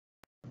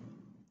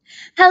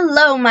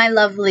Hello, my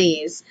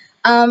lovelies.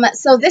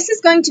 So this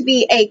is going to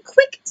be a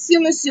quick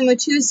Tsum Tsum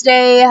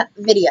Tuesday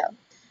video.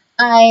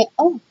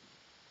 Oh,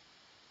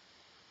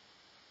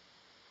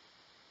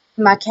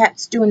 my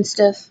cat's doing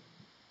stuff.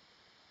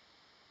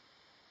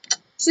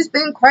 She's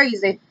been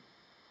crazy.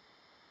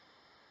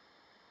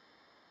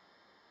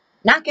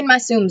 Knocking my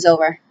Tsums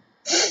over.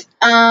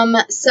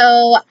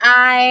 So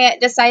I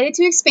decided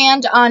to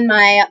expand on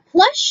my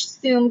plush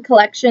Tsum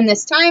collection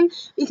this time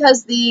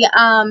because the,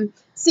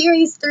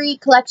 Series 3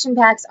 collection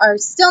packs are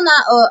still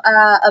not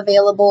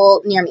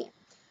available near me.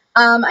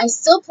 I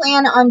still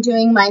plan on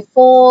doing my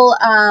full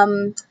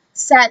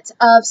set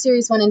of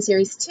Series 1 and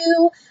Series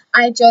 2.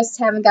 I just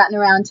haven't gotten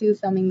around to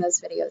filming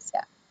those videos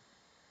yet.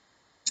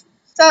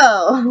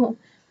 So,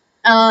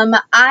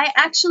 I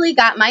actually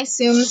got my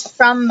Tsums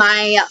from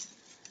the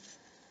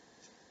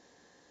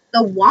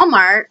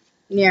Walmart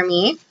near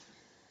me.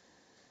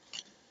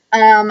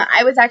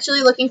 I was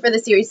actually looking for the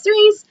Series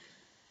 3s.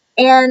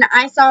 And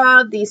I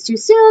saw these two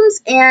Tsums,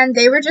 and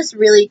they were just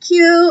really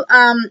cute.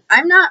 I'm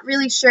not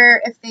really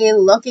sure if they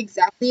look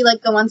exactly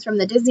like the ones from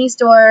the Disney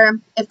store,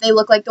 if they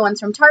look like the ones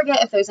from Target,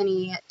 if there's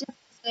any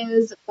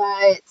differences,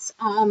 but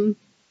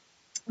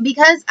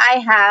because I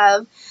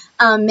have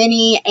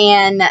Minnie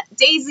and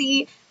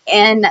Daisy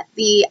and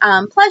the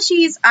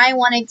plushies, I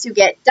wanted to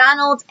get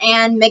Donald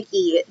and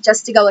Mickey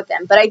just to go with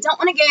them. But I don't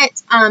want to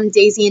get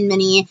Daisy and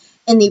Minnie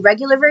in the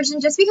regular version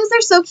just because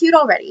they're so cute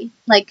already.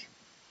 Like,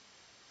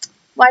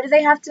 why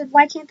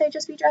can't they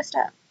just be dressed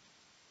up?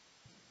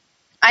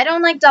 I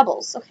don't like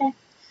doubles, okay?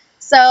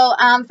 So,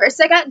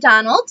 first I got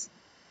Donald.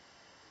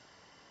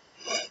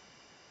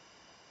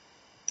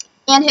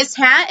 And his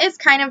hat is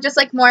kind of just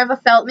like more of a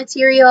felt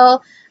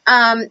material,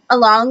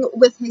 along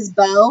with his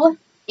bow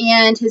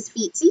and his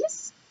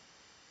feetsies.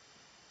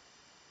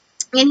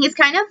 And he's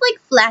kind of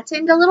like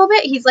flattened a little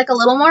bit. He's like a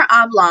little more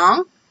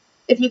oblong,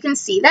 if you can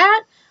see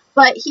that.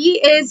 But he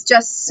is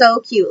just so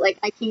cute. Like,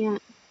 I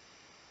can't.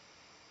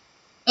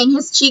 And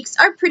his cheeks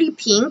are pretty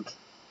pink.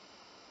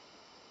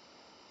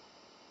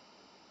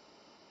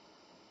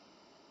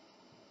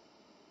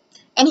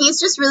 And he's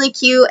just really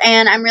cute,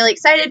 and I'm really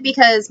excited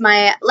because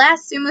my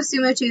last Tsum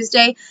Tsum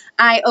Tuesday,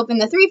 I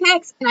opened the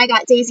 3-packs, and I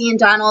got Daisy and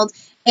Donald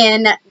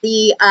in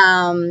the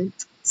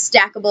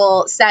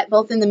stackable set,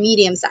 both in the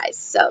medium size.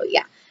 So,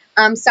 yeah.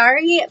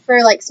 Sorry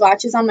for, like,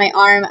 swatches on my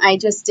arm. I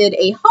just did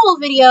a haul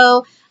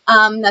video.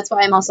 That's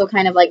why I'm also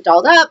kind of, like,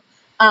 dolled up.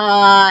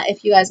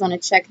 If you guys want to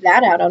check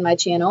that out on my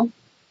channel,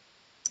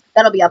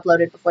 that'll be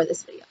uploaded before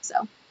this video,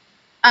 so.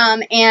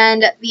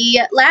 And the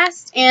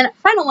last and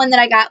final one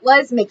that I got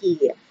was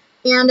Mickey.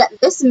 And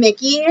this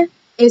Mickey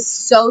is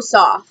so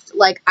soft.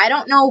 Like, I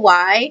don't know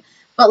why,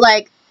 but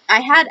like,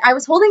 I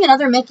was holding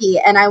another Mickey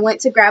and I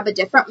went to grab a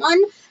different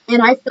one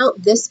and I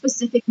felt this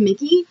specific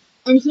Mickey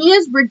and he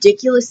is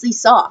ridiculously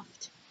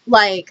soft.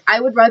 Like, I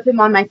would rub him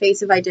on my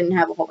face if I didn't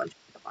have a whole bunch of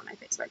makeup on my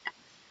face right now.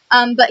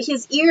 But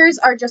his ears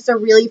are just a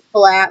really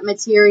flat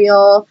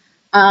material.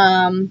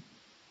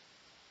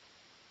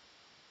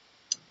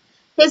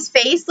 His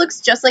face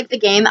looks just like the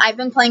game. I've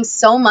been playing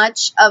so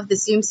much of the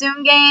Tsum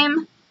Tsum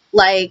game.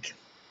 Like,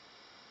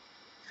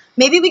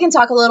 maybe we can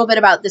talk a little bit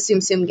about the Tsum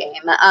Tsum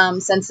game,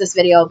 since this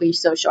video will be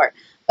so short.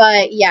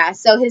 But, yeah,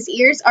 so his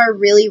ears are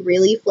really,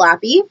 really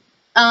floppy.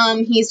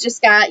 He's just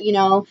got, you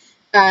know,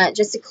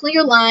 just a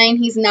clear line.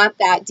 He's not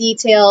that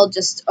detailed,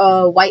 just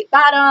a white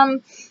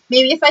bottom.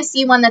 Maybe if I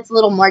see one that's a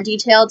little more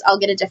detailed, I'll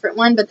get a different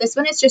one. But this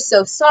one is just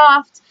so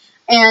soft.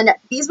 And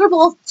these were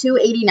both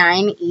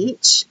 $2.89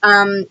 each.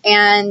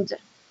 And,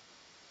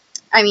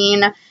 I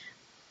mean,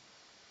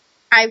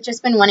 I've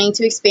just been wanting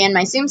to expand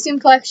my Tsum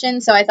Tsum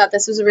collection, so I thought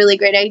this was a really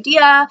great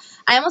idea.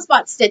 I almost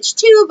bought Stitch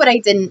too, but I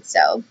didn't,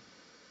 so,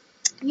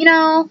 you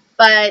know,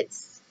 but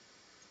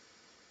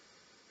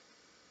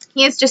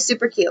he is just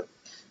super cute.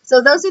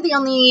 So those are the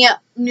only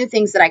new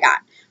things that I got.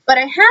 But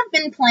I have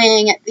been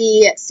playing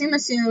the Tsum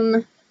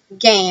Tsum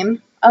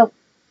game. Oh,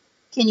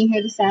 can you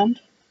hear the sound?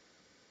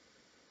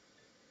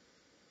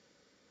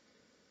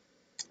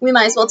 We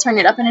might as well turn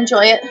it up and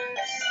enjoy it.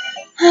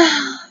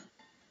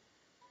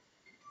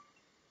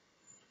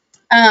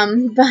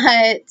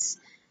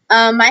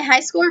 My high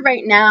score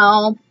right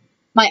now,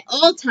 my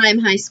all-time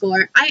high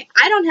score, I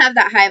don't have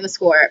that high of a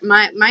score.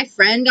 My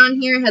friend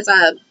on here has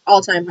a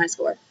all-time high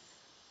score.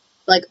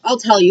 Like, I'll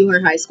tell you her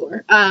high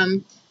score.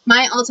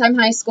 My all-time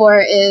high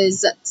score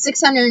is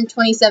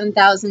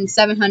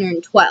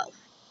 627,712.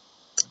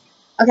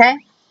 Okay?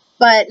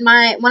 But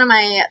one of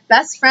my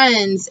best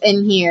friends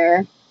in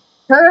here,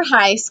 her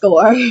high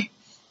score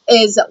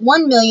is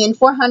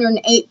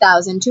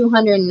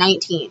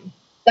 1,408,219.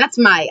 That's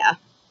Maya.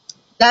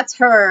 That's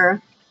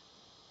her.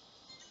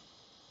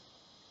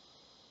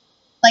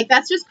 Like,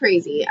 that's just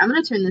crazy. I'm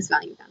going to turn this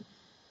volume down.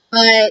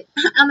 But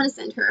I'm going to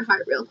send her a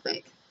heart real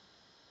quick.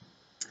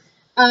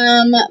 But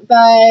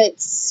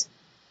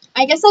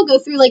I guess I'll go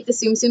through, like, the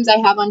Tsum Tsums I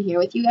have on here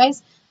with you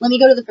guys. Let me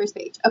go to the first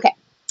page. Okay.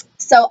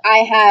 So I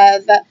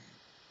have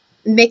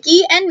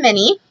Mickey and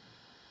Minnie.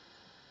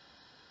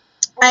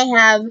 I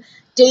have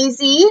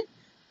Daisy,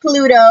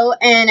 Pluto,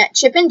 and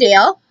Chip and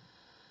Dale.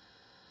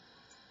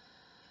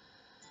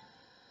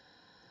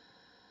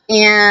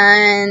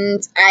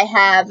 And I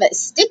have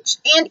Stitch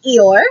and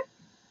Eeyore.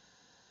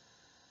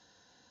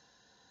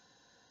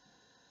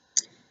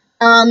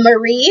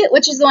 Marie,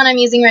 which is the one I'm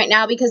using right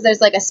now because there's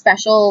like a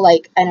special,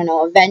 like, I don't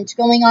know, event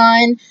going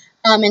on.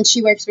 And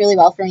she works really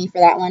well for me for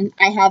that one.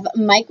 I have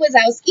Mike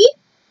Wazowski.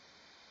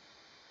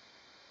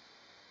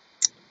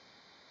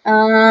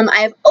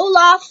 I have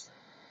Olaf.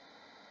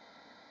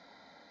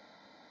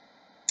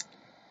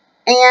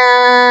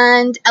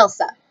 And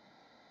Elsa.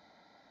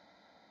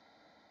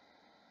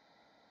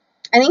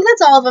 I think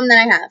that's all of them that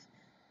I have.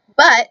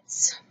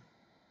 But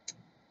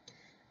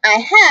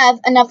I have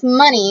enough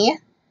money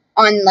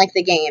on, like,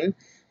 the game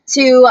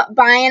to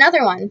buy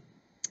another one.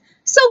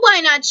 So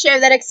why not share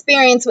that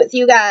experience with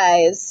you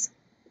guys?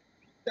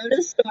 Go to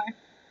the store.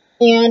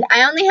 And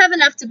I only have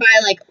enough to buy,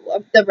 like,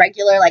 the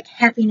regular, like,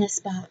 happiness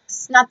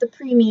box. Not the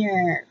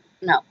premium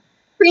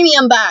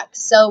box.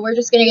 So we're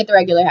just going to get the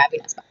regular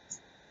happiness box.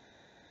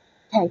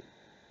 Okay.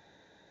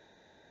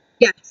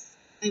 Yes.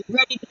 I'm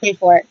ready to pay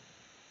for it.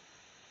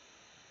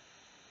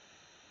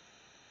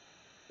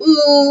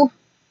 Ooh.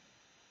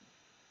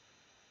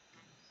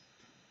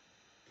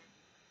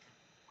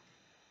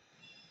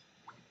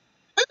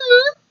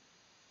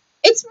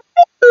 It's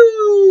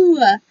Roo!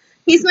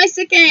 He's my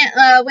second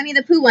Winnie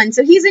the Pooh one,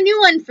 so he's a new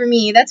one for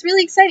me. That's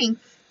really exciting.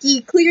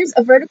 He clears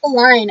a vertical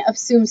line of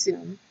Tsum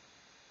Tsum.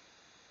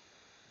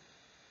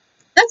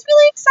 That's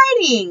really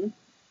exciting.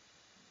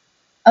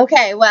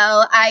 Okay,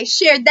 well, I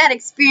shared that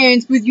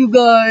experience with you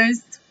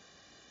guys.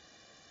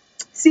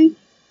 See?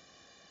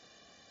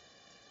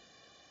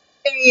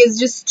 There he is,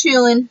 just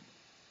chilling.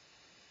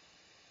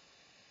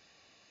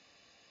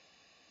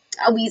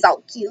 Oh, he's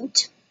all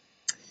cute.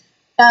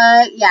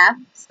 Yeah,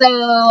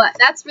 so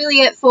that's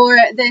really it for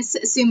this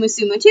Tsum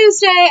Tsum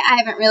Tuesday. I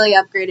haven't really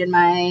upgraded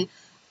my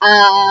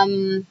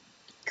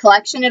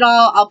collection at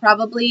all. I'll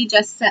probably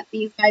just set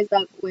these guys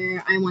up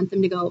where I want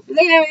them to go over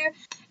there,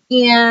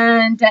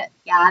 and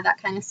yeah,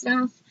 that kind of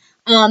stuff.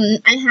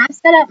 I have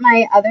set up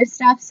my other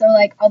stuff, so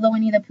like all the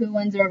Winnie the Pooh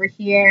ones are over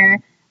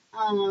here.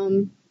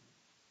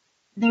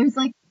 There's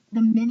like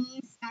the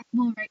mini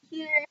stackable right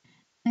here,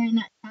 and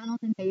Donald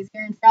and Daisy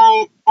are in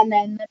front, and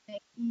then the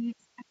Mickey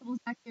stackables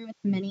back here with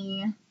the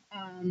mini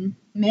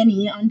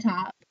on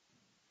top.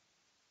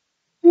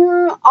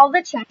 All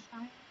the Cheshire are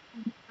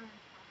on top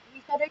of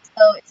each other,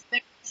 so it's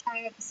the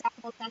Cheshire, the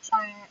stackable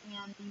Cheshire,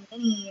 and the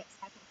mini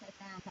stackable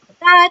Cheshire on top of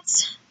that.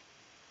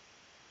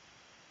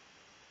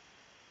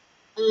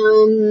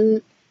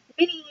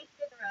 Mini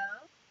Figaro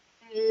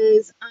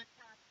is on top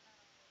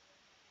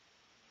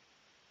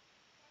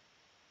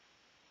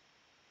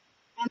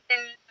of, and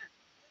then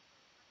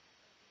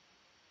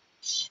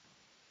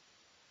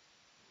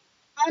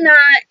Anna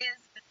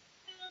is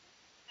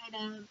kind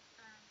of,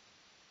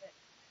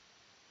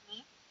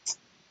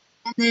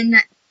 and then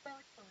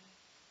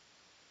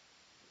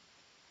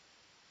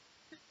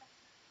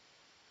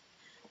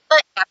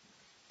but yeah,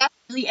 that's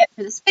really it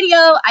for this video.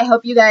 I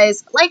hope you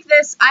guys like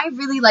this. I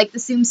really like the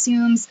Tsum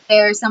Tsums.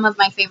 They're some of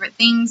my favorite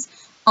things.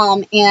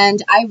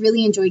 And I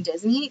really enjoy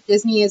Disney.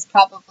 Disney is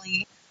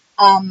probably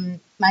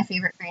my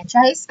favorite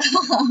franchise.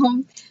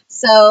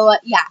 So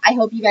yeah, I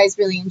hope you guys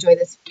really enjoy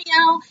this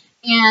video.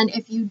 And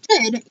if you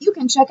did, you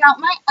can check out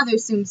my other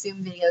Tsum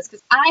Tsum videos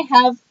because I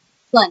have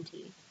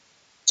plenty.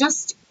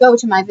 Just go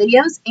to my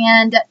videos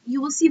and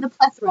you will see the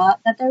plethora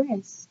that there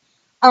is.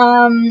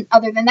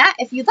 Other than that,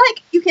 if you'd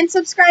like, you can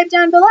subscribe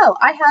down below.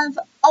 I have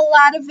a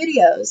lot of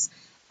videos,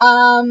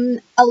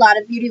 a lot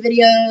of beauty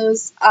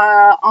videos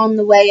on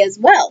the way as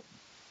well.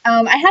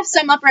 I have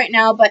some up right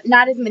now, but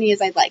not as many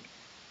as I'd like.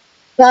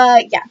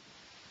 But yeah,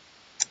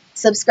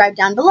 subscribe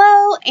down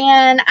below,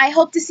 and I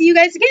hope to see you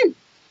guys again.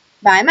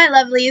 Bye, my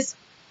lovelies.